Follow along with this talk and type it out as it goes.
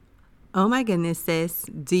Oh my goodness, sis.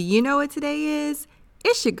 Do you know what today is?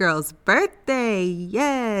 It's your girl's birthday.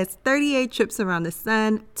 Yes, 38 trips around the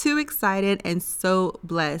sun. Too excited and so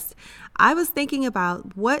blessed. I was thinking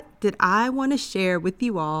about what did I want to share with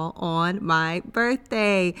you all on my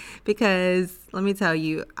birthday because let me tell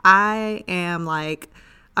you, I am like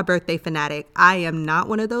a birthday fanatic. I am not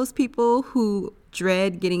one of those people who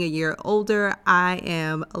dread getting a year older. I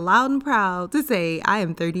am loud and proud to say I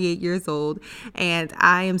am 38 years old and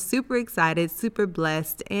I am super excited, super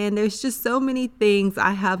blessed, and there's just so many things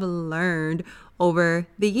I have learned over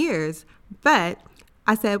the years. But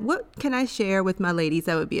I said, what can I share with my ladies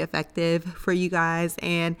that would be effective for you guys?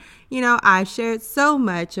 And, I shared so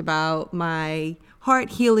much about my heart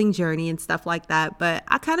healing journey and stuff like that, but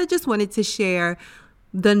I kind of just wanted to share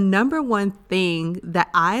the number one thing that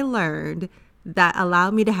I learned that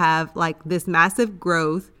allowed me to have like this massive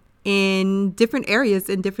growth in different areas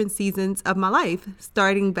in different seasons of my life,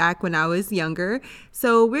 starting back when I was younger.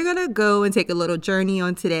 So we're going to go and take a little journey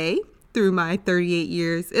on today through my 38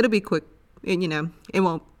 years. It'll be quick and, it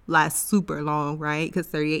won't last super long, right? Because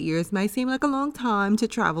 38 years might seem like a long time to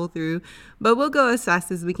travel through, but we'll go as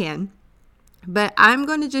fast as we can. But I'm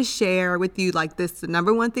going to just share with you like this, the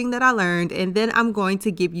number one thing that I learned, and then I'm going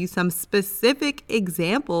to give you some specific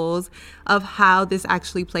examples of how this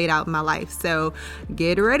actually played out in my life. So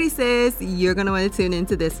get ready, sis. You're going to want to tune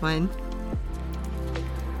into this one.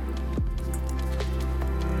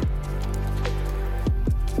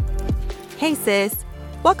 Hey, sis.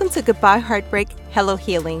 Welcome to Goodbye Heartbreak, Hello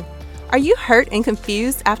Healing. Are you hurt and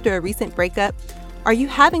confused after a recent breakup? Are you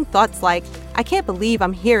having thoughts like, I can't believe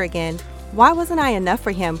I'm here again? Why wasn't I enough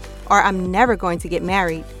for him? Or I'm never going to get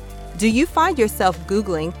married? Do you find yourself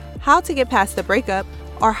Googling how to get past the breakup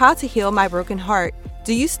or how to heal my broken heart?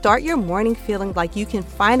 Do you start your morning feeling like you can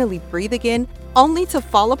finally breathe again, only to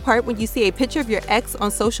fall apart when you see a picture of your ex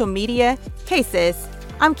on social media? Hey sis,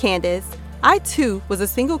 I'm Candace. I too was a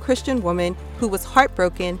single Christian woman who was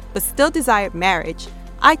heartbroken but still desired marriage.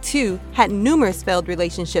 I too had numerous failed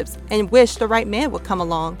relationships and wished the right man would come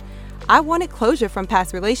along. I wanted closure from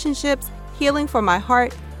past relationships, healing for my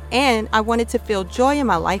heart, and I wanted to feel joy in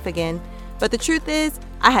my life again. But the truth is,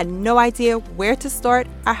 I had no idea where to start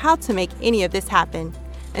or how to make any of this happen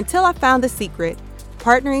until I found the secret,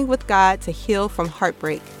 partnering with God to heal from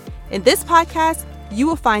heartbreak. In this podcast, you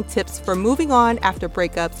will find tips for moving on after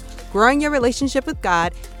breakups, growing your relationship with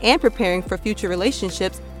God, and preparing for future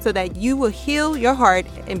relationships so that you will heal your heart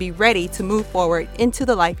and be ready to move forward into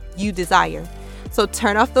the life you desire. So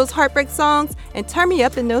turn off those heartbreak songs and turn me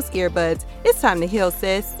up in those earbuds. It's time to heal,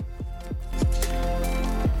 sis.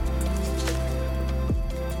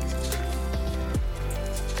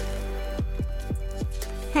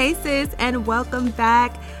 Hey, sis, and welcome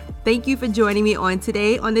back. Thank you for joining me on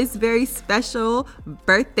today on this very special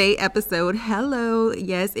birthday episode. Hello.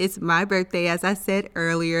 Yes, it's my birthday, as I said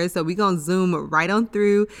earlier. So we're going to zoom right on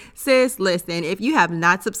through. Sis, listen, if you have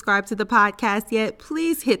not subscribed to the podcast yet,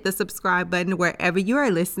 please hit the subscribe button wherever you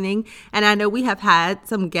are listening. And I know we have had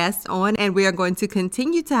some guests on, and we are going to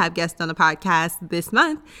continue to have guests on the podcast this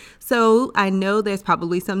month. So I know there's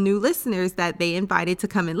probably some new listeners that they invited to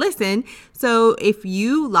come and listen. So if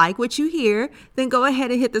you like what you hear, then go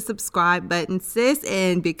ahead and hit the subscribe button, sis,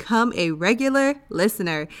 and become a regular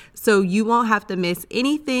listener so you won't have to miss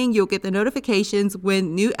anything. You'll get the notifications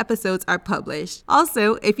when new episodes are published.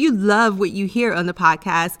 Also, if you love what you hear on the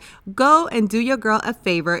podcast, go and do your girl a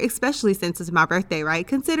favor, especially since it's my birthday, right?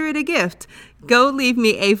 Consider it a gift. Go leave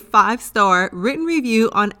me a 5-star written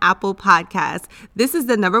review on Apple Podcasts. This is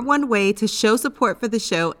the number one way to show support for the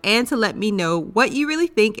show and to let me know what you really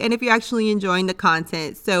think and if you're actually enjoying the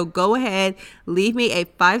content. So go ahead, leave me a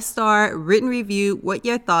 5-star written review with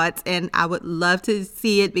your thoughts, and I would love to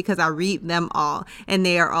see it because I read them all and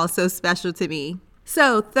they are also special to me.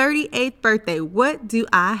 So 38th birthday, what do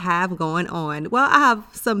I have going on? Well, I have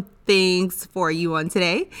some things for you on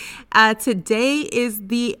today. Today is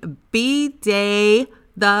the B-Day,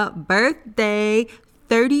 the birthday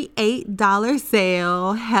 $38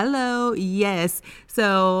 sale. Hello. Yes.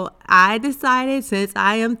 So I decided, since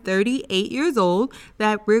I am 38 years old,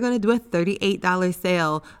 that we're going to do a $38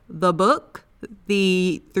 sale. The book,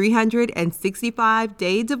 the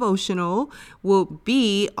 365-day devotional, will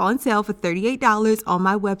be on sale for $38 on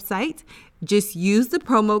my website. Just use the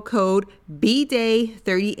promo code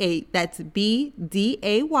BDAY38. That's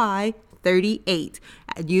BDAY 38.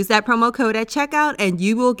 Use that promo code at checkout and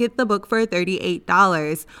you will get the book for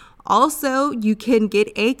 $38. Also, you can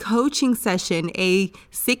get a coaching session, a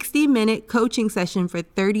 60-minute coaching session for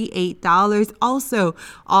 $38. Also,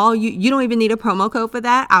 you don't even need a promo code for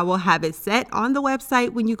that. I will have it set on the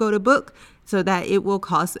website when you go to book. so that it will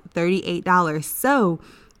cost $38. So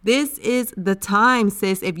this is the time,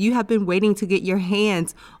 sis. If you have been waiting to get your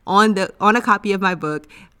hands on a copy of my book,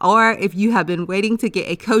 or if you have been waiting to get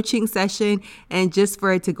a coaching session and just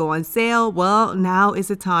for it to go on sale, well, now is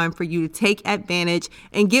the time for you to take advantage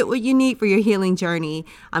and get what you need for your healing journey.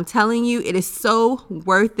 I'm telling you, it is so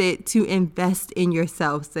worth it to invest in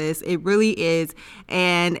yourself, sis. It really is.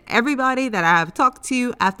 And everybody that I have talked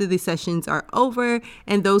to after the sessions are over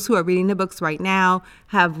and those who are reading the books right now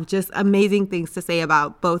have just amazing things to say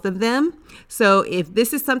about both of them. So if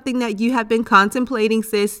this is something that you have been contemplating,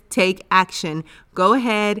 sis, take action. Go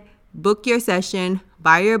ahead, book your session,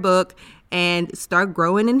 buy your book, and start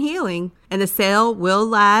growing and healing. And the sale will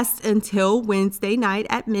last until Wednesday night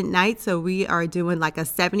at midnight. So we are doing like a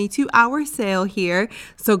 72-hour sale here.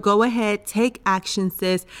 So go ahead, take action,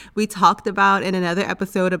 sis. We talked about in another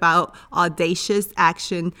episode about audacious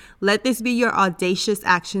action. Let this be your audacious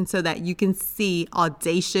action so that you can see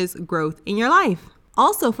audacious growth in your life.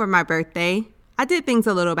 Also for my birthday, I did things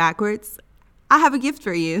a little backwards. I have a gift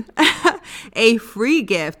for you, a free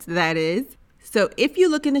gift, that is. So if you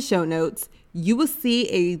look in the show notes, you will see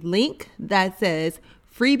a link that says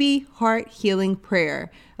Freebie Heart Healing Prayer.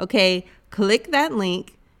 Okay, click that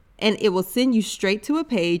link and it will send you straight to a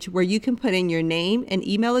page where you can put in your name and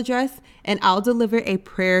email address, and I'll deliver a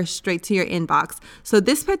prayer straight to your inbox. So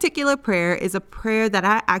this particular prayer is a prayer that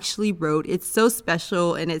I actually wrote. It's so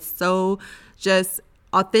special and it's so just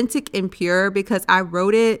authentic and pure because I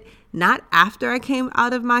wrote it not after I came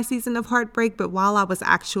out of my season of heartbreak, but while I was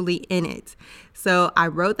actually in it. So I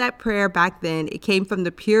wrote that prayer back then. It came from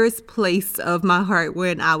the purest place of my heart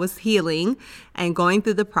when I was healing and going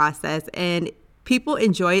through the process. And people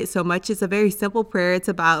enjoy it so much. It's a very simple prayer. It's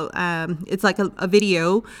about, it's like a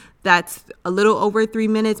video that's a little over 3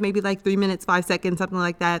 minutes, maybe like 3 minutes, 5 seconds, something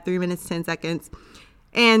like that, 3 minutes, 10 seconds.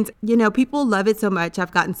 And, people love it so much.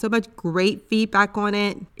 I've gotten so much great feedback on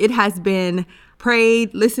it. It has been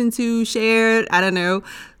prayed, listened to, shared,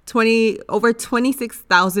 over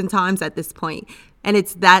 26,000 times at this point. And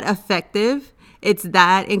it's that effective. It's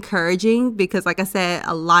that encouraging because, like I said,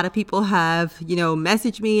 a lot of people have,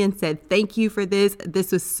 messaged me and said, thank you for this.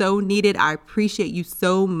 This was so needed. I appreciate you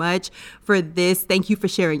so much for this. Thank you for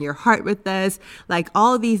sharing your heart with us. Like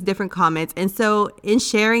all of these different comments. And so in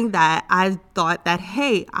sharing that, I thought that,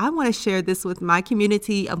 hey, I want to share this with my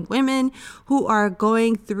community of women who are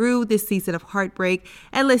going through this season of heartbreak.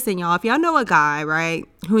 And listen, y'all, if y'all know a guy, right,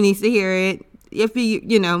 who needs to hear it, if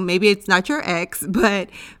maybe it's not your ex, but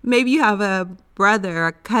maybe you have a brother,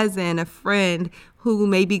 a cousin, a friend who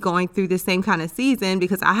may be going through the same kind of season,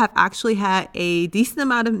 because I have actually had a decent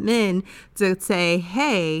amount of men to say,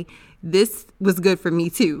 hey, this was good for me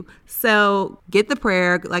too. So get the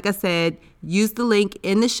prayer. Like I said, use the link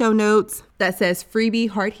in the show notes that says Freebie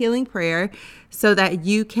Heart Healing Prayer so that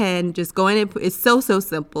you can just go in and it's so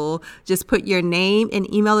simple. Just put your name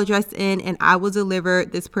and email address in and I will deliver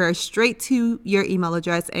this prayer straight to your email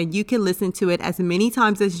address and you can listen to it as many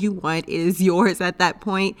times as you want. It is yours at that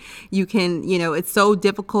point. You can, it's so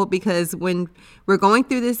difficult because when we're going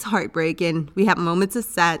through this heartbreak and we have moments of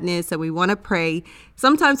sadness and we want to pray,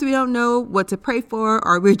 sometimes we don't know what to pray for,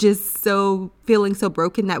 or we're just feeling so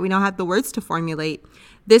broken that we don't have the words to formulate.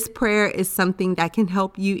 This prayer is something that can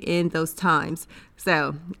help you in those times.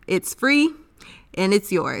 So it's free and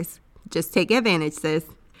it's yours. Just take advantage, sis.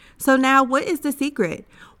 So now, what is the secret?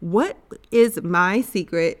 What is my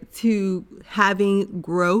secret to having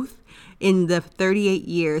growth in the 38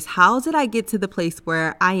 years? How did I get to the place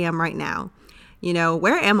where I am right now?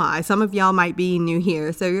 Where am I? Some of y'all might be new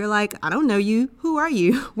here. So you're like, I don't know you. Who are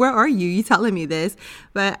you? Where are you? You telling me this,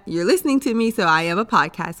 but you're listening to me. So I am a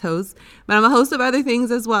podcast host, but I'm a host of other things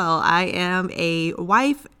as well. I am a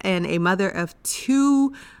wife and a mother of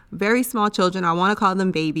 2 very small children. I want to call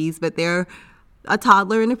them babies, but they're a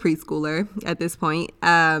toddler and a preschooler at this point.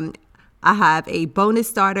 I have a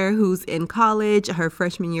bonus daughter who's in college, her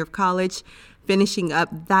freshman year of college, finishing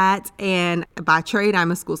up that. And by trade,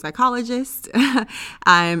 I'm a school psychologist.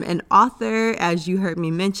 I'm an author, as you heard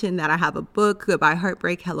me mention that I have a book, Goodbye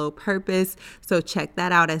Heartbreak, Hello Purpose. So check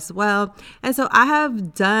that out as well. And so I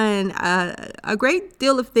have done a great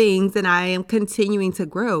deal of things and I am continuing to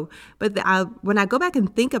grow. But when I go back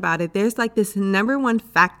and think about it, there's like this number one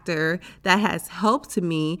factor that has helped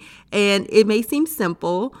me. And it may seem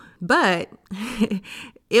simple, but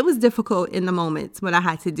it was difficult in the moments when I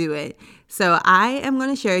had to do it. So I am going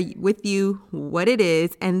to share with you what it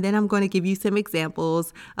is, and then I'm going to give you some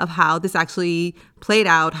examples of how this actually played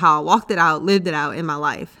out, how I walked it out, lived it out in my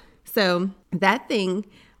life. So that thing,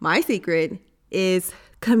 my secret, is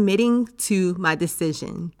committing to my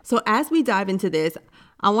decision. So as we dive into this,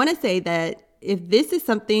 I want to say that if this is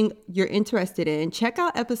something you're interested in, check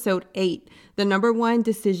out episode 8, the number one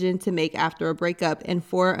decision to make after a breakup and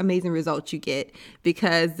 4 amazing results you get,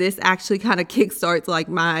 because this actually kind of kickstarts like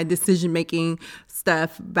my decision-making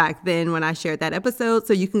stuff back then when I shared that episode.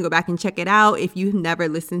 So you can go back and check it out if you've never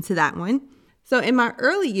listened to that one. So in my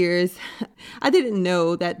early years, I didn't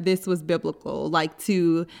know that this was biblical, like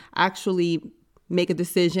to actually make a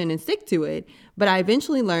decision and stick to it. But I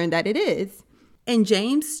eventually learned that it is. In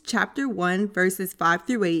James chapter 1, verses 5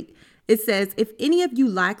 through 8, it says, "If any of you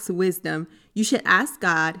lacks wisdom, you should ask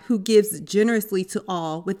God, who gives generously to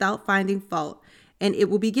all without finding fault, and it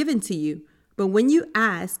will be given to you. But when you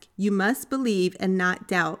ask, you must believe and not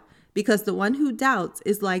doubt, because the one who doubts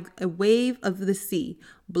is like a wave of the sea,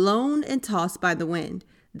 blown and tossed by the wind.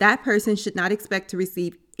 That person should not expect to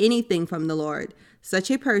receive anything from the Lord.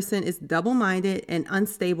 Such a person is double-minded and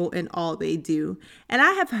unstable in all they do." And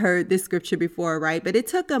I have heard this scripture before, right? But it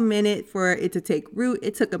took a minute for it to take root.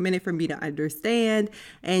 It took a minute for me to understand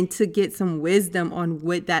and to get some wisdom on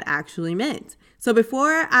what that actually meant. So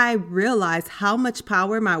before I realized how much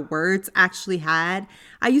power my words actually had,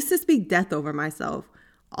 I used to speak death over myself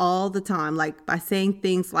all the time, like by saying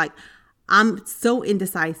things like, "I'm so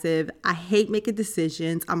indecisive. I hate making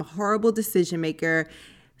decisions. I'm a horrible decision maker."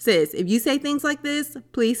 Sis, if you say things like this,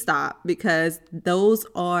 please stop, because those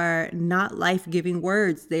are not life-giving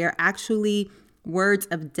words. They are actually words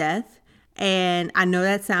of death. And I know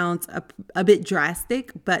that sounds a bit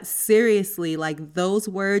drastic, but seriously, like those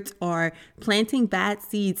words are planting bad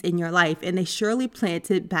seeds in your life. And they surely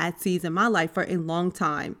planted bad seeds in my life for a long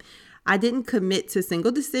time. I didn't commit to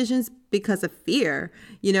single decisions because of fear,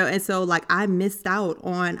 and so like I missed out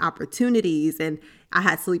on opportunities, and I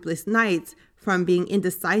had sleepless nights from being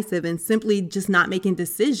indecisive and simply just not making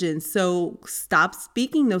decisions. So stop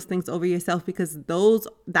speaking those things over yourself, because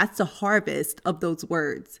that's the harvest of those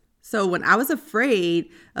words. So when I was afraid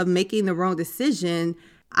of making the wrong decision,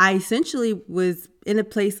 I essentially was in a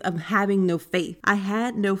place of having no faith. I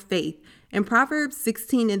had no faith. In Proverbs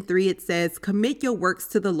 16:3, it says, "Commit your works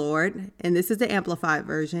to the Lord." And this is the Amplified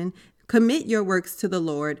version. "Commit your works to the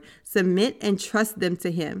Lord, submit and trust them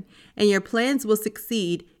to Him, and your plans will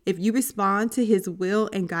succeed if you respond to His will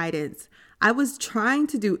and guidance." I was trying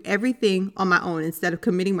to do everything on my own instead of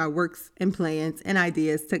committing my works and plans and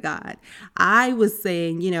ideas to God. I was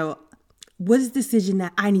saying, what is the decision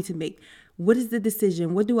that I need to make? What is the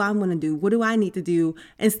decision? What do I want to do? What do I need to do?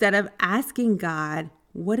 Instead of asking God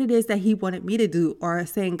what it is that He wanted me to do, or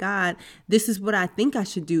saying, "God, this is what I think I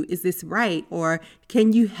should do. Is this right? Or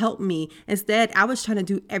can you help me?" Instead, I was trying to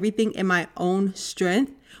do everything in my own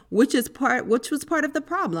strength, which was part of the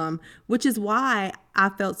problem, which is why I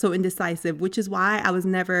felt so indecisive, which is why I was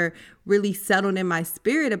never really settled in my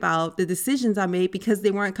spirit about the decisions I made, because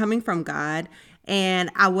they weren't coming from God. And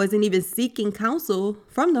I wasn't even seeking counsel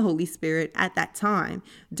from the Holy Spirit at that time,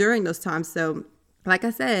 during those times. So like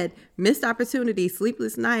I said, missed opportunities,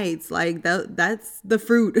 sleepless nights, like that's the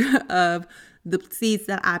fruit of the seeds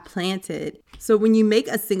that I planted. So when you make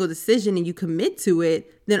a single decision and you commit to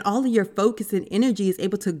it, then all of your focus and energy is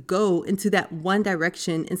able to go into that one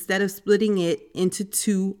direction instead of splitting it into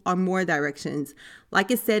 2 or more directions.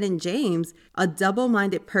 Like it said in James, a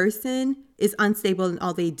double-minded person is unstable in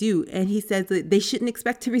all they do. And he says that they shouldn't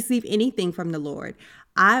expect to receive anything from the Lord.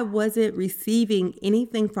 I wasn't receiving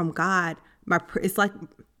anything from God. It's like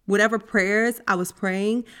whatever prayers I was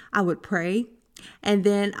praying, I would pray, and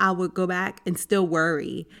then I would go back and still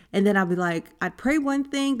worry. And then I'd pray one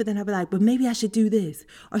thing, but then I'd be like, but maybe I should do this,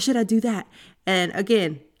 or should I do that? And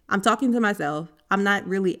again, I'm talking to myself. I'm not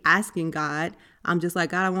really asking God. I'm just like,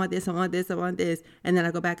 "God, I want this, I want this, I want this." And then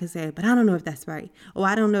I go back and say, "But I don't know if that's right. Oh,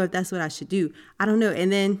 I don't know if that's what I should do. I don't know."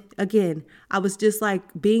 And then again, I was just like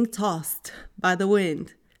being tossed by the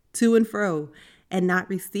wind to and fro, and not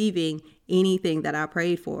receiving anything that I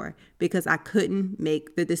prayed for, because I couldn't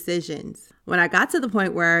make the decisions. When I got to the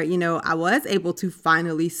point where, I was able to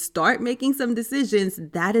finally start making some decisions,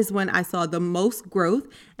 that is when I saw the most growth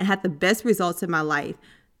and had the best results in my life.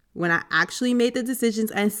 When I actually made the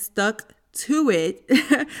decisions and stuck to it.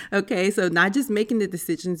 Okay, so not just making the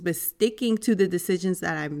decisions, but sticking to the decisions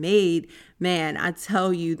that I made. Man, I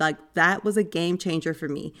tell you, like that was a game changer for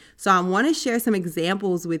me. So I want to share some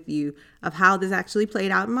examples with you of how this actually played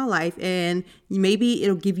out in my life, and maybe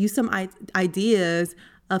it'll give you some ideas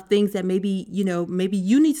of things that maybe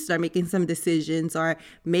you need to start making some decisions, or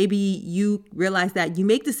maybe you realize that you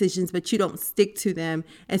make decisions, but you don't stick to them.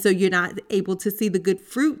 And so you're not able to see the good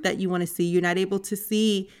fruit that you want to see. You're not able to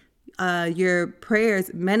see your prayers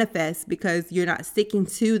manifest because you're not sticking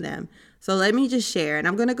to them. So let me just share, and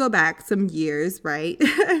I'm going to go back some years, right?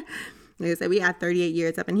 Like I said, we had 38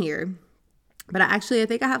 years up in here. But I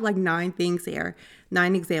think I have like 9 things here,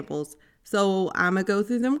 9 examples. So I'm going to go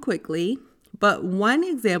through them quickly. But one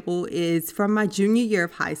example is from my junior year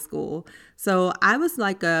of high school. So I was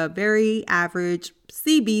like a very average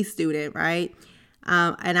CB student, right?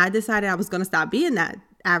 And I decided I was going to stop being that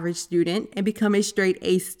average student and become a straight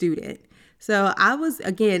A student. So I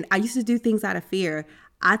used to do things out of fear.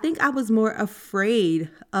 I think I was more afraid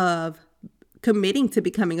of committing to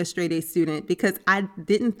becoming a straight A student because I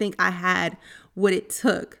didn't think I had what it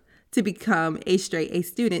took to become a straight A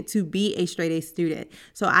student, to be a straight A student.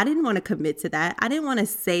 So I didn't want to commit to that. I didn't want to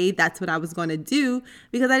say that's what I was going to do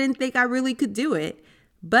because I didn't think I really could do it.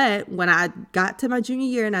 But when I got to my junior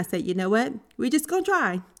year and I said, you know what, we're just going to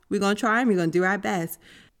try. We're going to try and we're going to do our best.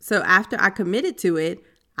 So after I committed to it,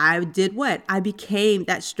 I did what? I became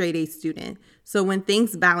that straight A student. So when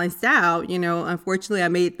things balanced out, unfortunately I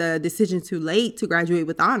made the decision too late to graduate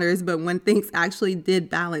with honors, but when things actually did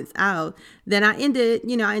balance out, then I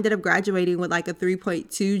ended up graduating with like a 3.2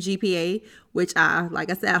 GPA, which like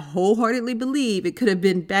I said, I wholeheartedly believe it could have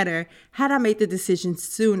been better had I made the decision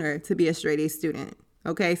sooner to be a straight A student.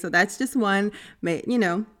 Okay, so that's just one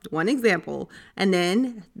example. And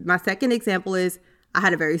then my second example is I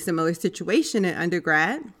had a very similar situation in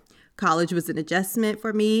undergrad. College was an adjustment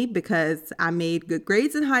for me because I made good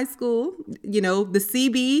grades in high school. The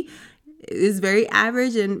CB is very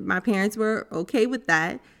average and my parents were okay with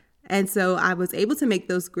that. And so I was able to make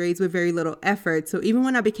those grades with very little effort. So even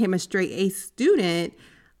when I became a straight A student,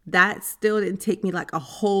 that still didn't take me like a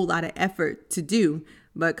whole lot of effort to do.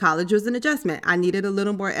 But college was an adjustment. I needed a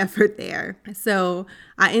little more effort there. So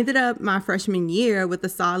I ended up my freshman year with a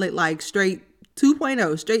solid like straight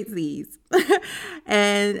 2.0, straight C's.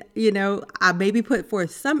 And, I maybe put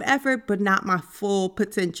forth some effort, but not my full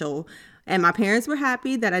potential. And my parents were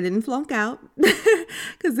happy that I didn't flunk out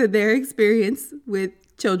because of their experience with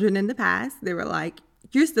children in the past. They were like,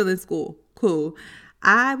 you're still in school. Cool.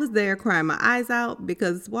 I was there crying my eyes out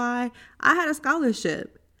because why? I had a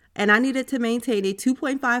scholarship. And I needed to maintain a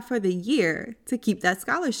 2.5 for the year to keep that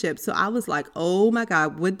scholarship. So I was like, oh my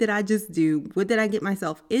God, what did I just do? What did I get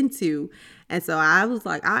myself into? And so I was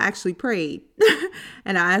like, I actually prayed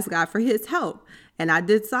and I asked God for his help. And I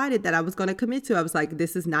decided that I was going to commit to. I was like,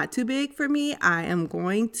 this is not too big for me. I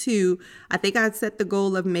think I set the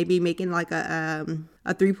goal of maybe making like a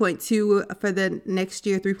 3.2 for the next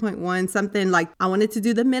year, 3.1, something like I wanted to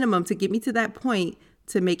do the minimum to get me to that point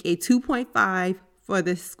to make a 2.5 for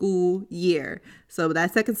the school year. So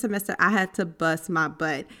that second semester, I had to bust my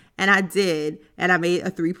butt. And I did. And I made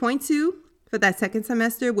a 3.2 for that second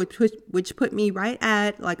semester, which put me right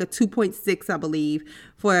at like a 2.6, I believe,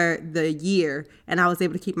 for the year. And I was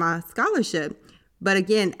able to keep my scholarship. But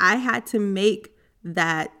again, I had to make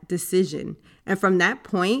that decision. And from that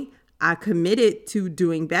point, I committed to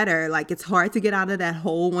doing better. Like it's hard to get out of that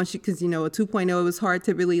hole because a 2.0, it was hard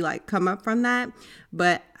to really like come up from that.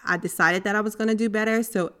 But I decided that I was going to do better.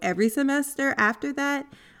 So every semester after that,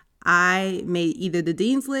 I made either the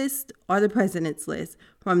dean's list or the president's list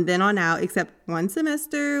from then on out, except one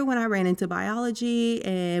semester when I ran into biology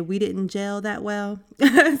and we didn't gel that well.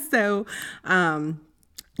 So,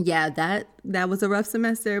 that was a rough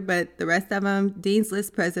semester, but the rest of them, dean's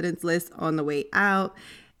list, president's list on the way out.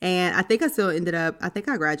 And I think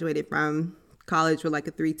I graduated from college with like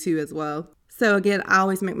a 3.2 as well. So again, I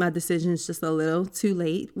always make my decisions just a little too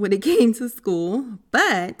late when it came to school.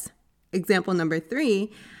 But example number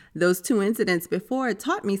 3, those 2 incidents before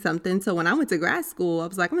taught me something. So when I went to grad school, I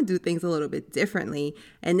was like, I'm going to do things a little bit differently.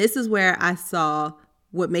 And this is where I saw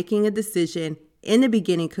what making a decision in the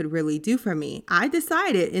beginning could really do for me. I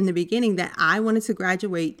decided in the beginning that I wanted to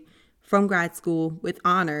graduate from grad school with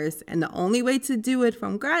honors. And the only way to do it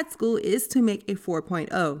from grad school is to make a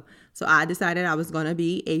 4.0. So I decided I was going to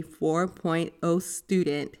be a 4.0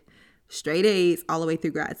 student, straight A's all the way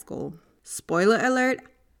through grad school. Spoiler alert,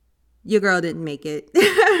 your girl didn't make it.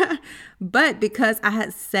 But because I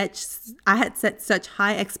had set such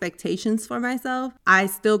high expectations for myself, I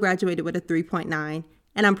still graduated with a 3.9.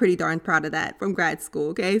 And I'm pretty darn proud of that from grad school,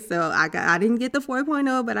 okay? So I didn't get the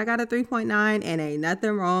 4.0, but I got a 3.9 and ain't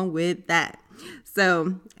nothing wrong with that.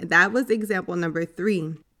 So that was example number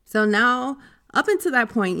 3. So now up until that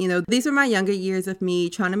point, these were my younger years of me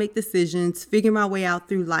trying to make decisions, figure my way out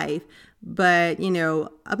through life. But,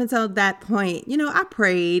 up until that point, I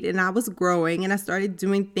prayed and I was growing and I started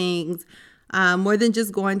doing things more than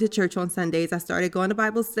just going to church on Sundays. I started going to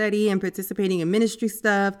Bible study and participating in ministry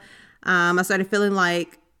stuff. I started feeling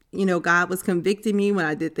like God was convicting me when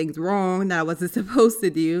I did things wrong that I wasn't supposed to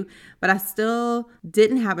do, but I still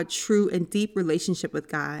didn't have a true and deep relationship with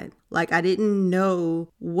God. Like, I didn't know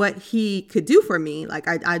what he could do for me. Like,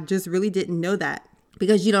 I just really didn't know that,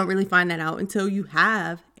 because you don't really find that out until you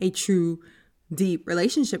have a true, deep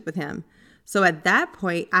relationship with him. So at that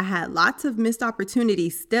point, I had lots of missed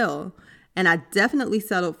opportunities still, and I definitely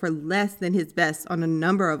settled for less than his best on a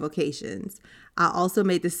number of occasions. I also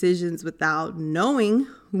made decisions without knowing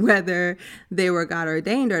whether they were God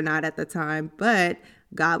ordained or not at the time, but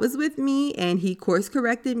God was with me and he course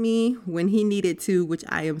corrected me when he needed to, which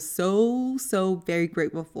I am so very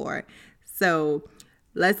grateful for. So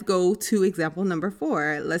let's go to example number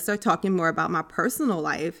 4. Let's start talking more about my personal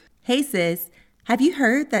life. Hey sis, have you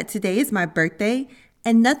heard that today is my birthday?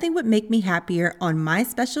 And nothing would make me happier on my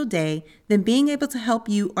special day than being able to help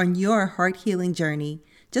you on your heart healing journey.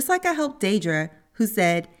 Just like I helped Deidre, who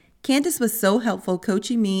said, Candace was so helpful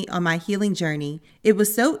coaching me on my healing journey. It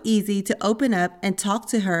was so easy to open up and talk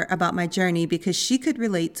to her about my journey because she could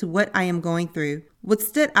relate to what I am going through. What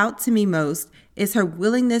stood out to me most is her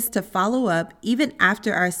willingness to follow up even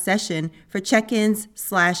after our session for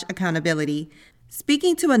check-ins/accountability.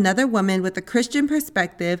 Speaking to another woman with a Christian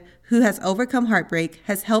perspective who has overcome heartbreak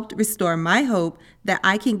has helped restore my hope that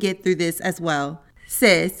I can get through this as well.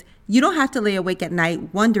 Sis, you don't have to lay awake at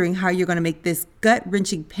night wondering how you're going to make this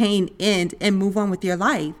gut-wrenching pain end and move on with your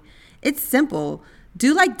life. It's simple.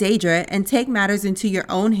 Do like Deidre and take matters into your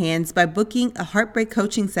own hands by booking a heartbreak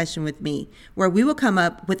coaching session with me, where we will come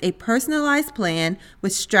up with a personalized plan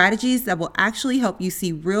with strategies that will actually help you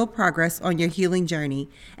see real progress on your healing journey.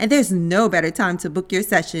 And there's no better time to book your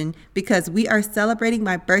session because we are celebrating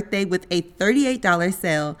my birthday with a $38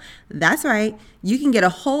 sale. That's right. You can get a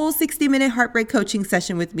whole 60-minute heartbreak coaching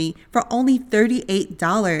session with me for only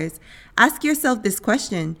 $38. Ask yourself this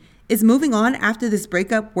question: is moving on after this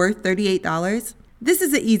breakup worth $38? This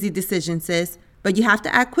is an easy decision, sis, but you have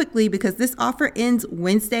to act quickly because this offer ends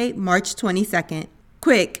Wednesday, March 22nd.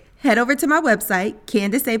 Quick, head over to my website,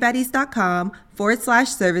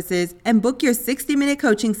 CandaceAbadis.com/services, and book your 60-minute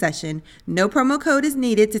coaching session. No promo code is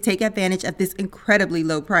needed to take advantage of this incredibly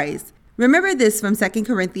low price. Remember this from 2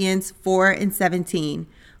 Corinthians 4:17.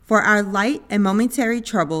 For our light and momentary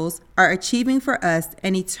troubles are achieving for us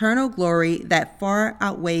an eternal glory that far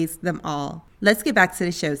outweighs them all. Let's get back to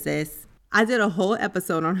the show, sis. I did a whole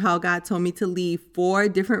episode on how God told me to leave 4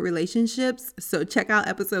 different relationships. So check out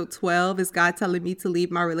episode 12. Is God telling me to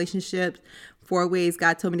leave my relationships? 4 ways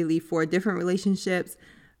God told me to leave 4 different relationships.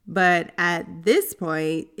 But at this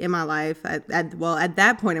point in my life, at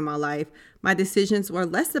that point in my life, my decisions were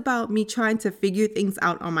less about me trying to figure things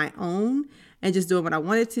out on my own and just doing what I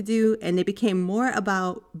wanted to do. And they became more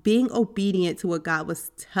about being obedient to what God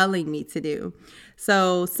was telling me to do.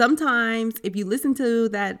 So sometimes if you listen to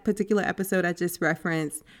that particular episode I just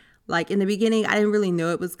referenced, like in the beginning, I didn't really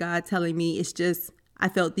know it was God telling me. It's just I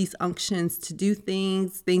felt these unctions to do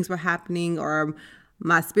things were happening, or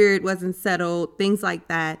my spirit wasn't settled, things like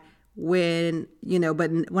that. But when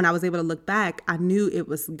I was able to look back, I knew it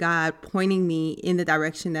was God pointing me in the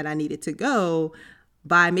direction that I needed to go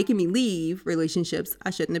by making me leave relationships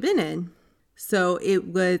I shouldn't have been in. So it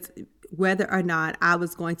was whether or not I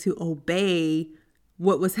was going to obey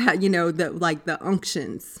what was, the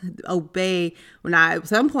unctions, obey. At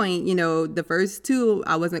some point, the first 2,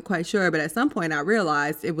 I wasn't quite sure, but at some point I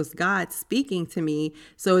realized it was God speaking to me.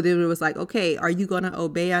 So then it was like, okay, are you going to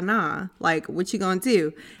obey or not? Like, what you going to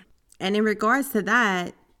do? And in regards to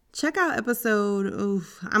that, check out episode, I'm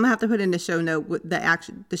going to have to put in the show note with the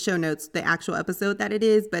actual episode that it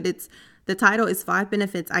is, but the title is 5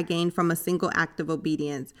 Benefits I Gained from a Single Act of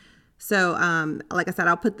Obedience. So, like I said,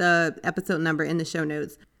 I'll put the episode number in the show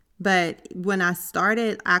notes. But when I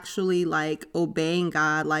started actually like obeying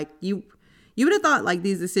God, like you would have thought like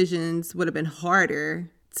these decisions would have been harder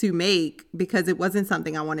to make because it wasn't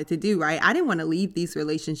something I wanted to do, right? I didn't want to leave these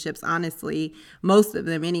relationships, honestly, most of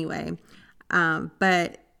them anyway.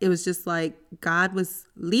 But it was just like God was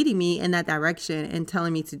leading me in that direction and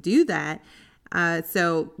telling me to do that.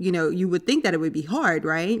 So, you would think that it would be hard,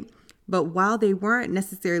 right? But while they weren't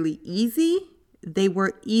necessarily easy, they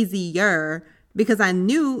were easier because I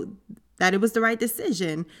knew that it was the right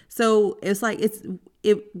decision. So it's like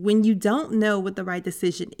when you don't know what the right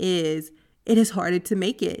decision is, it is harder to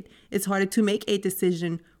make it. It's harder to make a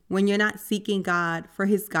decision when you're not seeking God for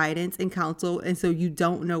his guidance and counsel. And so you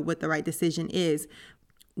don't know what the right decision is.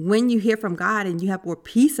 When you hear from God and you have more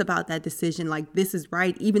peace about that decision, like this is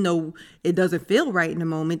right, even though it doesn't feel right in the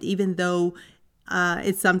moment, even though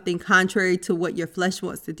it's something contrary to what your flesh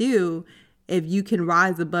wants to do, if you can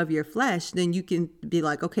rise above your flesh, then you can be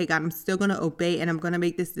like, okay, God, I'm still going to obey and I'm going to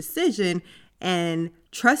make this decision and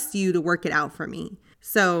trust you to work it out for me.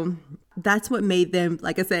 So that's what made them,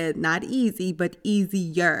 like I said, not easy, but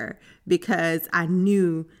easier, because I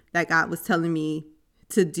knew that God was telling me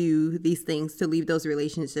to do these things, to leave those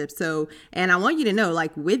relationships. So, and I want you to know,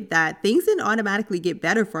 like with that, things didn't automatically get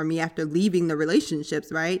better for me after leaving the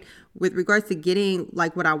relationships, right? With regards to getting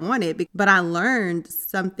like what I wanted, but I learned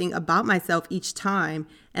something about myself each time,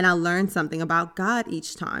 and I learned something about God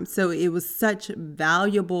each time. So it was such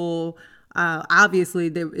valuable, obviously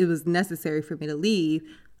it was necessary for me to leave,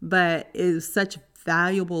 but it was such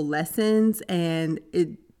valuable lessons, and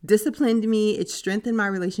it disciplined me. It strengthened my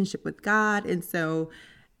relationship with God. And so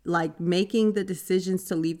like making the decisions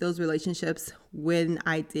to leave those relationships when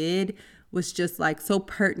I did was just like so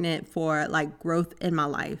pertinent for like growth in my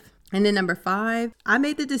life. And then number 5, I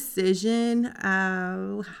made the decision,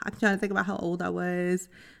 I'm trying to think about how old I was,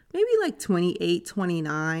 maybe like 28,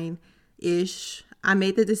 29-ish. I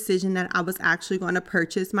made the decision that I was actually going to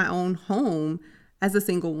purchase my own home as a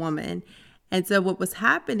single woman. And so what was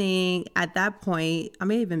happening at that point, I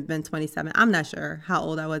may have even been 27. I'm not sure how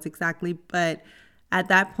old I was exactly. But at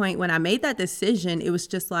that point, when I made that decision, it was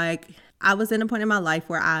just like I was in a point in my life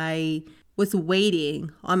where I was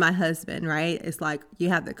waiting on my husband, right? It's like you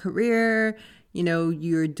have the career, you know,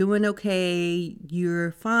 you're doing okay,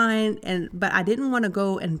 you're fine. But I didn't want to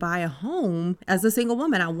go and buy a home as a single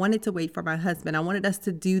woman. I wanted to wait for my husband. I wanted us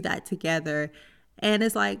to do that together. And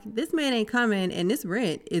it's like, this man ain't coming, and this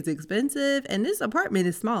rent is expensive, and this apartment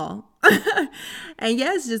is small. And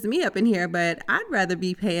yeah, it's just me up in here, but I'd rather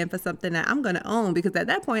be paying for something that I'm going to own, because at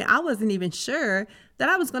that point, I wasn't even sure that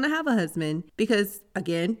I was going to have a husband, because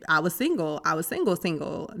again, I was single,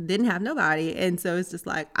 didn't have nobody. And so it's just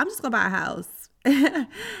like, I'm just going to buy a house.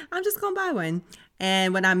 I'm just going to buy one.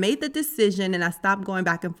 And when I made the decision and I stopped going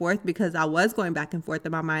back and forth, because I was going back and forth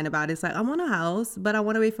in my mind about it, it's like, I want a house, but I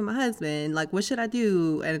want to wait for my husband. Like, what should I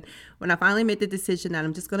do? And when I finally made the decision that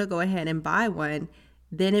I'm just going to go ahead and buy one,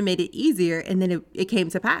 then it made it easier. And then it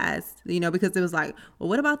came to pass, you know, because it was like, well,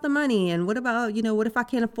 what about the money? And what about, you know, what if I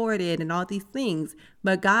can't afford it and all these things?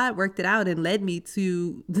 But God worked it out and led me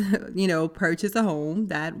to, you know, purchase a home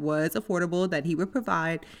that was affordable, that He would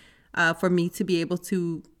provide for me to be able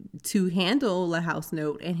to handle a house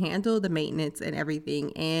note and handle the maintenance and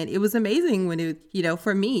everything. And it was amazing when it, you know,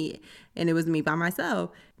 for me, and it was me by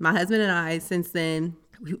myself. My husband and I, since then,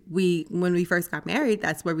 when we first got married,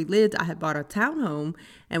 that's where we lived. I had bought a townhome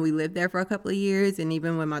and we lived there for a couple of years. And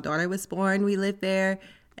even when my daughter was born, we lived there.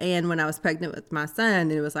 And when I was pregnant with my son,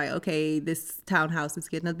 it was like, okay, this townhouse is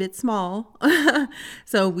getting a bit small.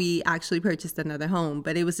 So we actually purchased another home.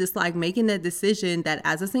 But it was just like making the decision that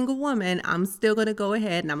as a single woman, I'm still going to go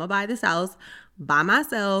ahead and I'm going to buy this house by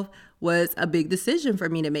myself was a big decision for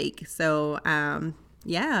me to make. So,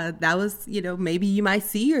 yeah, that was, you know, maybe you might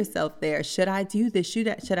see yourself there. Should I do this? Should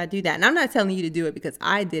I do that? And I'm not telling you to do it because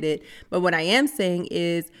I did it. But what I am saying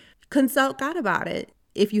is consult God about it.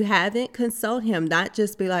 If you haven't, consult Him, not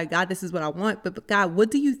just be like, God, this is what I want, but God,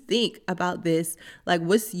 what do you think about this? Like,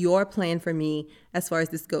 what's your plan for me as far as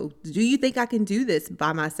this goes? Do you think I can do this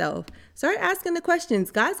by myself? Start asking the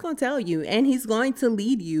questions. God's going to tell you, and He's going to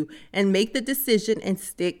lead you, and make the decision and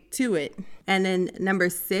stick to it. And then number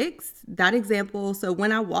 6, that example. So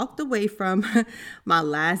when I walked away from my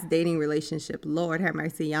last dating relationship, Lord have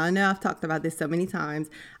mercy. Y'all know I've talked about this so many times.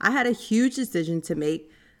 I had a huge decision to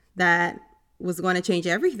make that was going to change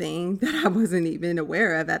everything that I wasn't even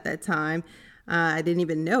aware of at that time. I didn't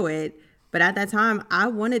even know it. But at that time, I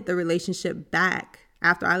wanted the relationship back.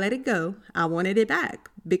 After I let it go, I wanted it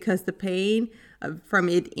back because the pain from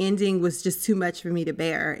it ending was just too much for me to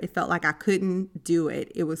bear. It felt like I couldn't do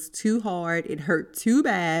it. It was too hard. It hurt too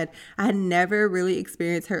bad. I had never really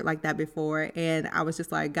experienced hurt like that before. And I was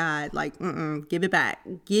just like, God, like, give it back.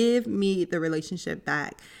 Give me the relationship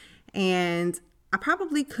back. And I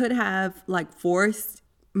probably could have like forced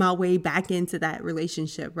my way back into that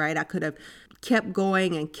relationship, right? I could have kept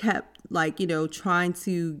going and kept like, you know, trying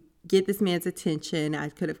to get this man's attention. I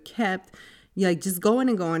could have kept like just going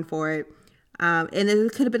and going for it. And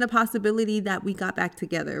it could have been a possibility that we got back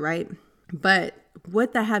together, right? But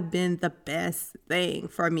would that have been the best thing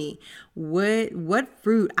for me? What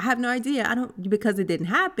fruit? I have no idea. Because it didn't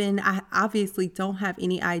happen, I obviously don't have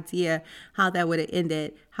any idea how that would have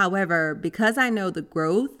ended. However, because I know the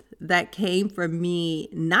growth that came from me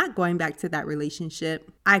not going back to that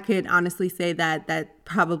relationship, I could honestly say that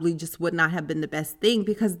probably just would not have been the best thing,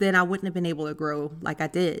 because then I wouldn't have been able to grow like I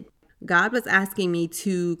did. God was asking me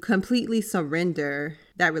to completely surrender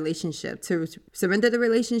that relationship, to surrender the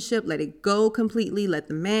relationship, let it go completely, let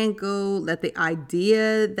the man go, let the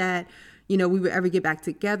idea that, we would ever get back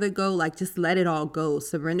together go, like just let it all go,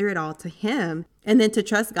 surrender it all to him, and then to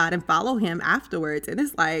trust God and follow him afterwards. And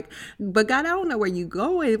it's like, but God, I don't know where you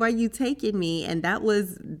going, where you taking me? And that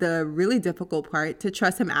was the really difficult part, to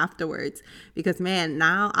trust him afterwards, because man,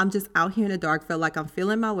 now I'm just out here in the dark, feel like I'm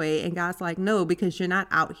feeling my way. And God's like, no, because you're not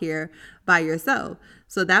out here by yourself.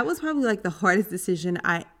 So that was probably like the hardest decision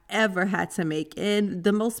I ever had to make, and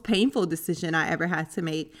the most painful decision I ever had to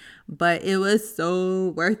make, but it was so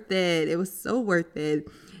worth it. It was so worth it.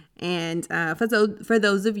 And for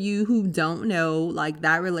those of you who don't know, like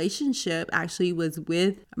that relationship actually was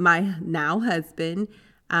with my now husband.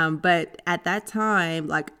 But at that time,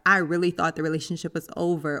 like I really thought the relationship was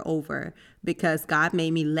over because God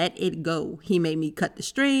made me let it go. He made me cut the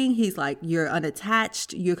string. He's like, you're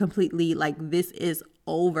unattached. You're completely like, this is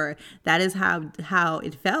over. That is how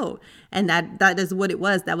it felt. And that is what it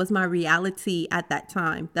was. That was my reality at that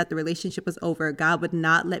time, that the relationship was over. God would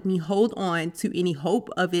not let me hold on to any hope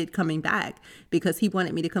of it coming back, because he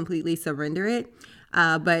wanted me to completely surrender it.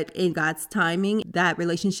 But in God's timing, that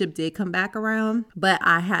relationship did come back around. But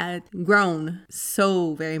I had grown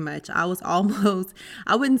so very much. I was almost,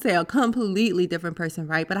 I wouldn't say a completely different person,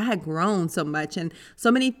 right? But I had grown so much, and so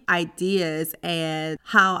many ideas and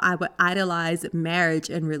how I would idolize marriage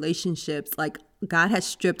and relationships. Like God has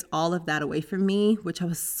stripped all of that away from me, which I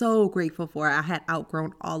was so grateful for. I had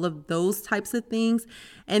outgrown all of those types of things,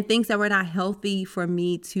 and things that were not healthy for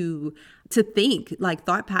me to think, like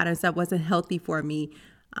thought patterns that wasn't healthy for me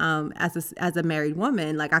as a married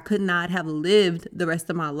woman. Like I could not have lived the rest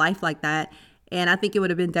of my life like that. And I think it would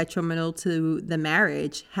have been detrimental to the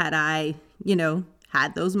marriage had I,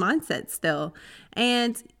 had those mindsets still.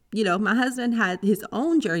 And my husband had his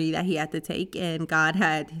own journey that he had to take, and God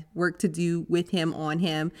had work to do with him, on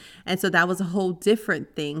him. And so that was a whole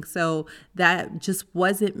different thing. So that just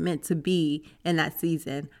wasn't meant to be in that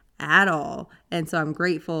season at all. And so I'm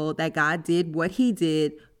grateful that God did what he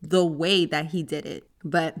did the way that he did it.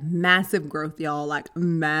 But massive growth, y'all, like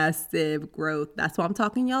massive growth. That's why I'm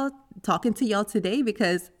talking to y'all today,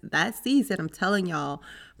 because that season, I'm telling y'all,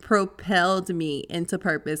 propelled me into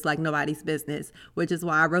purpose like nobody's business, which is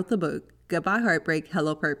why I wrote the book, Goodbye Heartbreak,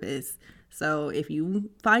 Hello Purpose. So if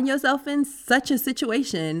you find yourself in such a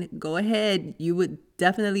situation, go ahead. You would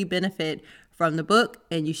definitely benefit from the book,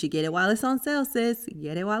 and you should get it while it's on sale, sis.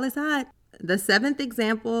 Get it while it's hot. The 7th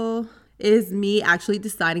example is me actually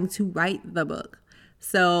deciding to write the book.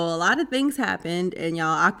 So a lot of things happened, and y'all,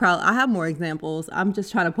 I have more examples. I'm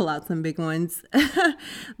just trying to pull out some big ones.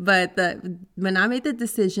 But when I made the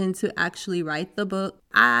decision to actually write the book,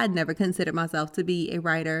 I never considered myself to be a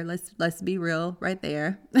writer. Let's be real right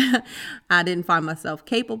there. I didn't find myself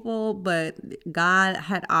capable, but God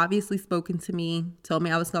had obviously spoken to me, told me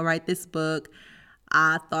I was going to write this book.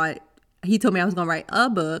 He told me I was going to write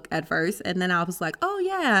a book at first. And then I was like, oh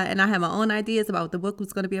yeah. And I had my own ideas about what the book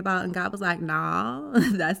was going to be about. And God was like, nah,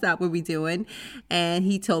 that's not what we're doing. And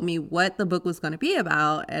he told me what the book was going to be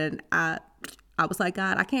about. And I was like,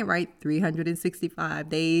 God, I can't write 365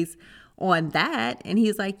 days on that. And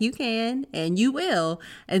he's like, you can, and you will.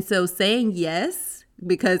 And so saying yes,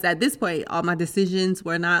 because at this point, all my decisions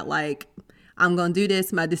were not like, I'm going to do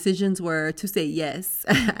this. My decisions were to say yes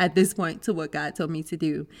at this point to what God told me to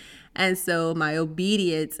do. And so my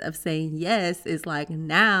obedience of saying yes is like,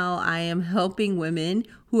 now I am helping women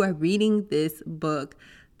who are reading this book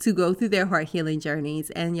to go through their heart healing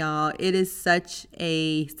journeys. And y'all, it is such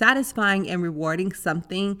a satisfying and rewarding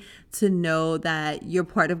something to know that you're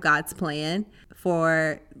part of God's plan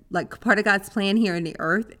part of God's plan here in the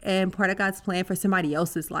earth, and part of God's plan for somebody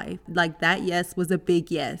else's life. Like that yes was a big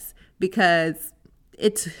yes, because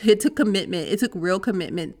it took commitment. It took real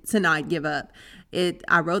commitment to not give up.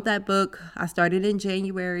 I wrote that book. I started in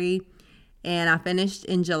January and I finished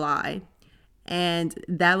in July. And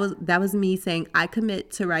that was me saying, I commit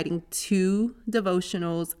to writing 2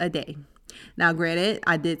 devotionals a day. Now, granted,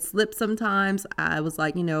 I did slip sometimes. I was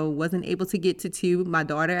like, wasn't able to get to 2. My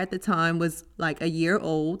daughter at the time was like a year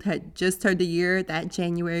old, had just turned a year that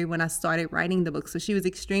January when I started writing the book. So she was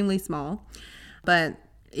extremely small. But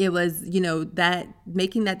it was, that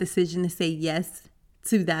making that decision to say yes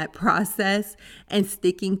to that process and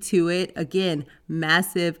sticking to it, again,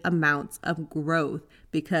 massive amounts of growth,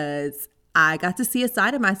 because I got to see a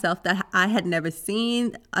side of myself that I had never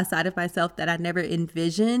seen, a side of myself that I never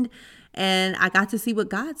envisioned. And I got to see what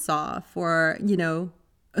God saw for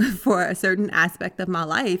a certain aspect of my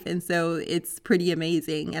life. And so it's pretty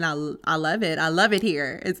amazing. And I love it. I love it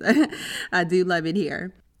here. I do love it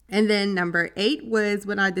here. And then number 8 was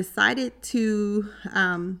when I decided to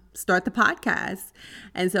start the podcast.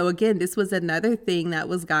 And so again, this was another thing that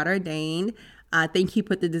was God ordained. I think he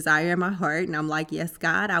put the desire in my heart, and I'm like, yes,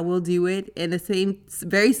 God, I will do it. And the same,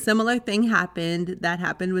 very similar thing happened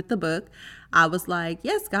with the book. I was like,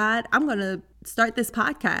 yes, God, I'm going to start this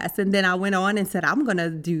podcast. And then I went on and said, I'm going to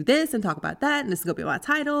do this and talk about that. And this is going to be my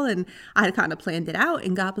title. And I had kind of planned it out.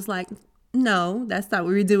 And God was like, no, that's not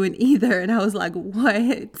what we're doing either. And I was like,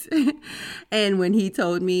 what? And when he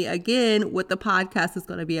told me again what the podcast is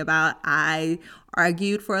going to be about, I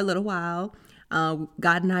argued for a little while.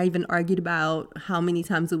 God and I even argued about how many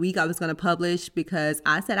times a week I was going to publish, because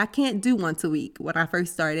I said I can't do once a week. When I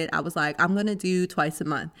first started, I was like, I'm going to do twice a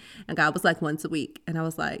month. And God was like, once a week. And I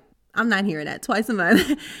was like, I'm not hearing that, twice a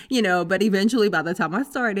month, but eventually by the time I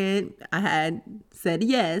started, I had said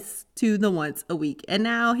yes to the once a week. And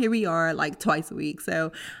now here we are, like twice a week.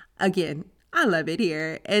 So again, I love it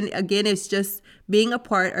here. And again, it's just being a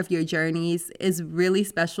part of your journeys is really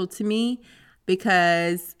special to me,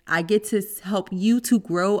 because I get to help you to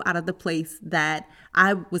grow out of the place that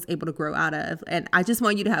I was able to grow out of. And I just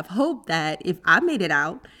want you to have hope that if I made it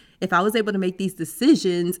out, if I was able to make these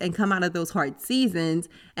decisions and come out of those hard seasons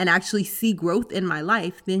and actually see growth in my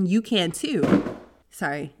life, then you can too.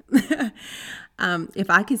 Sorry. If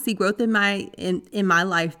I can see growth in my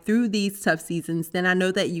life through these tough seasons, then I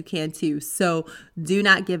know that you can too. So do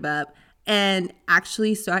not give up and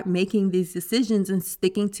actually start making these decisions and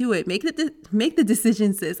sticking to it. Make the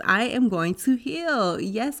decision, sis. I am going to heal.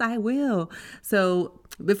 Yes, I will. So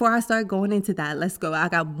before I start going into that, let's go. I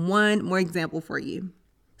got one more example for you.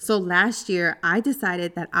 So last year, I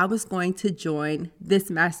decided that I was going to join this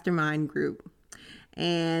mastermind group.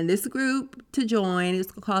 And this group to join,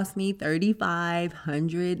 it's going to cost me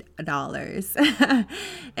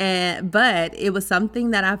 $3,500. But it was something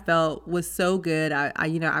that I felt was so good.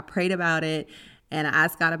 I prayed about it and I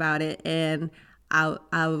asked God about it. And I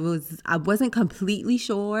wasn't completely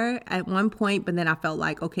sure at one point, but then I felt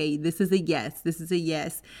like, okay, this is a yes. This is a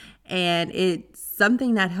yes. And it's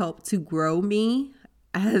something that helped to grow me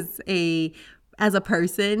as a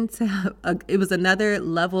person. It was another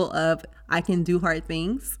level of I can do hard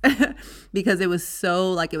things because it was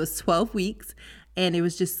 12 weeks and it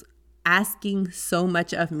was just asking so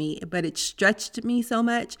much of me, but it stretched me so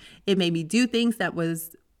much. It made me do things that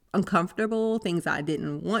was uncomfortable, things I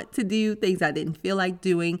didn't want to do, things I didn't feel like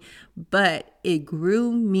doing, but it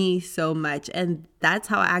grew me so much. And that's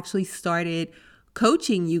how I actually started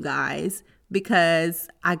coaching you guys, because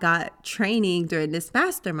I got training during this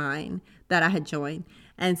mastermind that I had joined.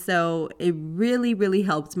 And so it really, really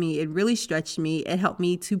helped me. It really stretched me. It helped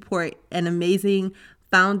me to pour an amazing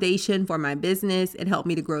foundation for my business. It helped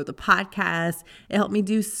me to grow the podcast. It helped me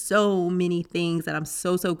do so many things that I'm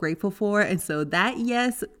so, so grateful for. And so that,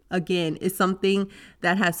 yes, again, is something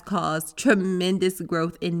that has caused tremendous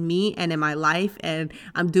growth in me and in my life. And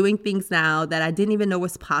I'm doing things now that I didn't even know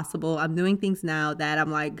was possible. I'm doing things now that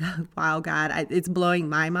I'm like, wow, God, it's blowing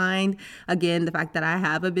my mind. Again, the fact that I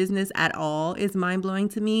have a business at all is mind blowing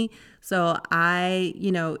to me. So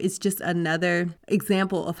it's just another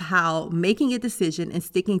example of how making a decision and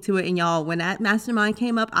sticking to it. And y'all, when that mastermind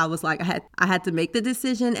came up, I was like, I had to make the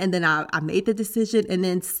decision, and then I made the decision, and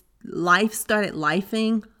then life started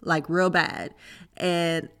lifing like real bad.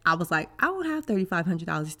 And I was like, I don't have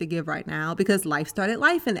 $3,500 to give right now, because life started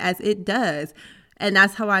lifing as it does. And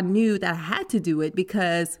that's how I knew that I had to do it,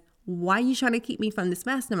 because why are you trying to keep me from this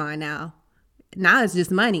mastermind now? Now it's just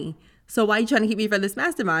money. So why are you trying to keep me from this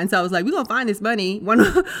mastermind? So I was like, we're going to find this money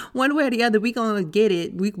one way or the other. We're going to get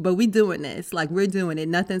it. But we're doing this. Like, we're doing it.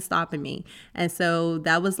 Nothing's stopping me. And so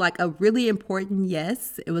that was like a really important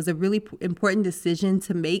yes. It was a really important decision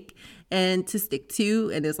to make and to stick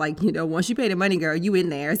to. And it's like, once you pay the money, girl, you in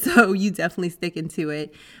there. So you definitely sticking to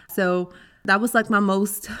it. So that was like my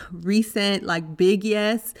most recent, like, big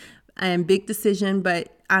yes and big decision.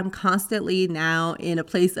 But I'm constantly now in a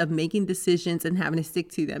place of making decisions and having to stick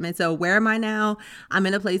to them. And so where am I now? I'm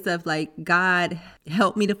in a place of like, God,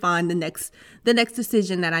 help me to find the next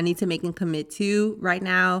decision that I need to make and commit to right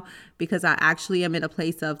now, because I actually am in a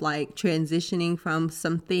place of like transitioning from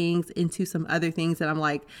some things into some other things that I'm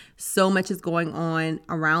like, so much is going on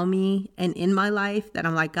around me and in my life that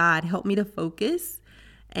I'm like, God, help me to focus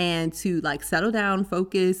and to like settle down,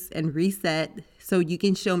 focus, and reset, so you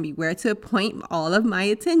can show me where to point all of my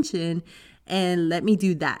attention, and let me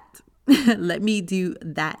do that. Let me do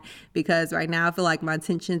that, because right now I feel like my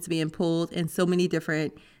attention's being pulled in so many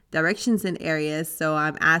different directions and areas. So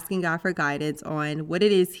I'm asking God for guidance on what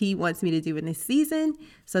it is He wants me to do in this season,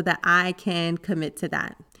 so that I can commit to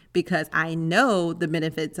that. because I know the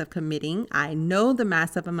benefits of committing. I know the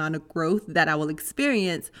massive amount of growth that I will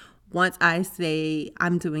experience once I say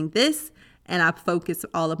I'm doing this and I focus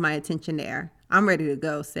all of my attention there. I'm ready to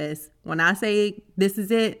go, sis. When I say this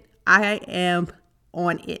is it, I am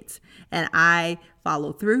on it and I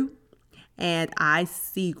follow through and I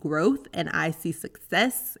see growth and I see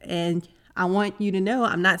success. And I want you to know,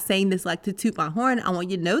 I'm not saying this like to toot my horn. I want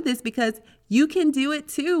you to know this because you can do it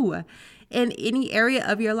too in any area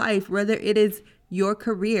of your life, whether it is your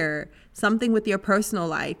career, something with your personal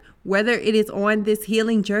life, whether it is on this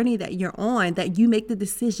healing journey that you're on, that you make the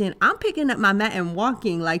decision, I'm picking up my mat and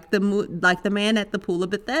walking like the man at the pool of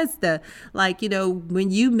Bethesda. Like,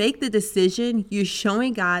 when you make the decision, you're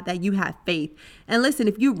showing God that you have faith. And listen,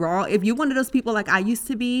 if you're wrong, if you're one of those people like I used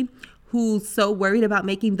to be, who's so worried about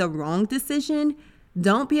making the wrong decision,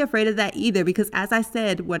 don't be afraid of that either. Because as I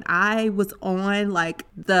said, when I was on like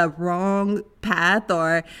the wrong path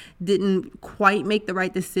or didn't quite make the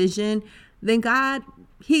right decision, then God,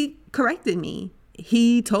 he corrected me.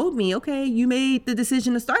 He told me, okay, you made the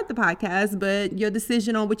decision to start the podcast, but your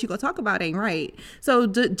decision on what you're going to talk about ain't right. So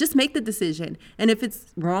just make the decision. And if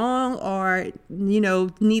it's wrong or,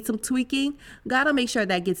 need some tweaking, God will make sure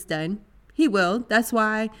that gets done. He will. That's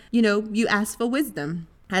why, you ask for wisdom.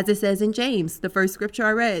 As it says in James, the first scripture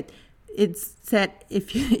I read, it said,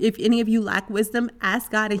 if any of you lack wisdom, ask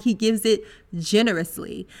God and he gives it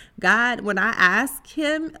generously. God, when I ask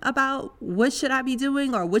him about what should I be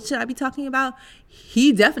doing or what should I be talking about,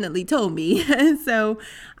 he definitely told me. And so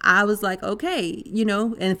I was like, okay,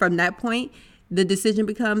 and from that point, the decision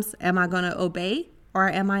becomes, am I going to obey or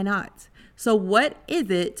am I not? So what is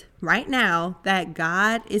it right now that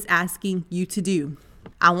God is asking you to do?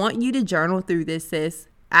 I want you to journal through this, sis.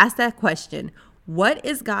 Ask that question. What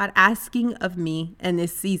is God asking of me in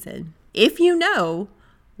this season? If you know,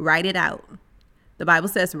 write it out. The Bible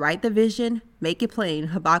says, write the vision, make it plain.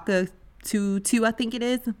 Habakkuk 2:2, I think it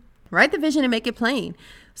is. Write the vision and make it plain.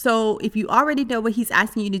 So if you already know what he's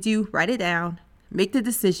asking you to do, write it down. Make the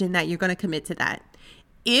decision that you're going to commit to that.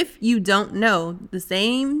 If you don't know, the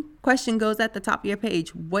same question goes at the top of your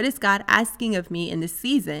page. What is God asking of me in this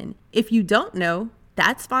season? If you don't know,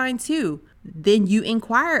 that's fine too. Then you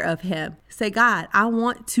inquire of him. Say, God, I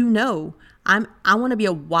want to know. I want to be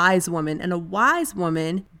a wise woman. And a wise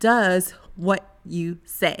woman does what you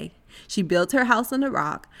say. She built her house on the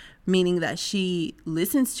rock, meaning that she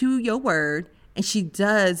listens to your word and she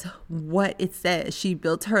does what it says. She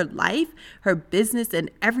built her life, her business, and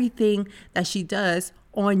everything that she does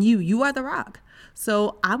on you. You are the rock.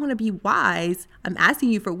 So I want to be wise. I'm asking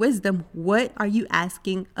you for wisdom. What are you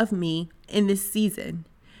asking of me in this season?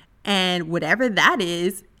 And whatever that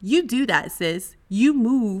is, you do that, sis. You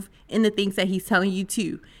move in the things that he's telling you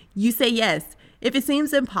to. You say yes. If it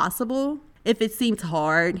seems impossible, if it seems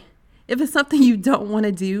hard, if it's something you don't want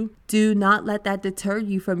to do not let that deter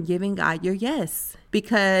you from giving God your yes.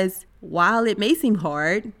 Because while it may seem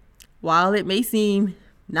hard, while it may seem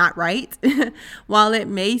not right, while it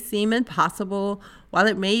may seem impossible, while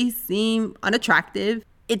it may seem unattractive,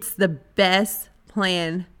 it's the best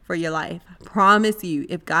plan for your life. I promise you,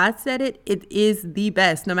 if God said it, it is the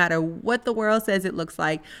best, no matter what the world says it looks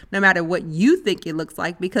like, no matter what you think it looks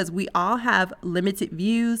like, because we all have limited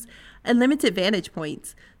views and limited vantage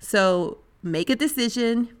points. So make a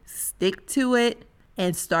decision, stick to it,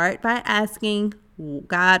 and start by asking,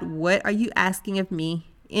 God, what are you asking of me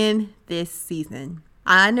in this season?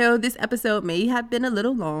 I know this episode may have been a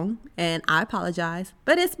little long, and I apologize,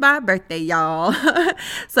 but it's my birthday, y'all.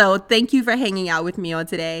 So thank you for hanging out with me on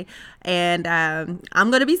today. And I'm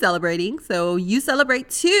going to be celebrating. So you celebrate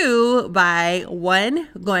too by 1,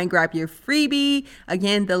 go and grab your freebie.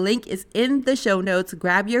 Again, the link is in the show notes.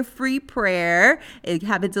 Grab your free prayer and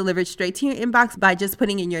have it delivered straight to your inbox by just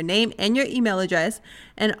putting in your name and your email address.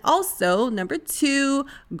 And also, number 2,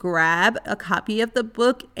 grab a copy of the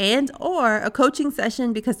book and or a coaching session,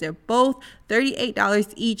 because they're both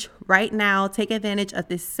 $38 each right now. Take advantage of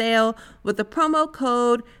this sale with the promo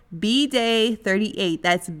code BDAY38.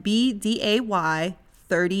 That's BDAY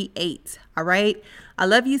 38. All right. I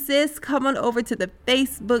love you, sis. Come on over to the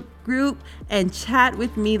Facebook group and chat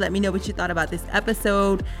with me. Let me know what you thought about this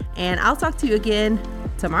episode. And I'll talk to you again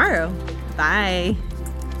tomorrow. Bye.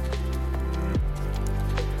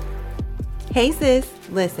 Hey, sis.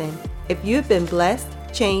 Listen, if you have been blessed,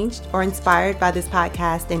 changed, or inspired by this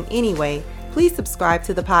podcast in any way, please subscribe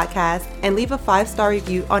to the podcast and leave a 5-star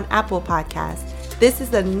review on Apple Podcasts. This is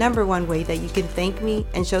the #1 way that you can thank me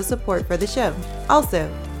and show support for the show.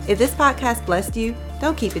 Also, if this podcast blessed you,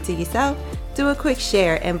 don't keep it to yourself. Do a quick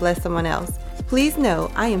share and bless someone else. Please know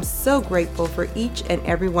I am so grateful for each and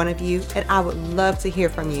every one of you, and I would love to hear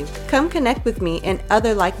from you. Come connect with me and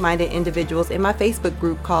other like-minded individuals in my Facebook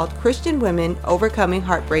group called Christian Women Overcoming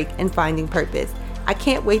Heartbreak and Finding Purpose. I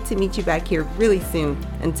can't wait to meet you back here really soon.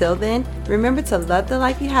 Until then, remember to love the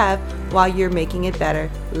life you have while you're making it better.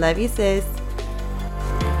 Love you, sis.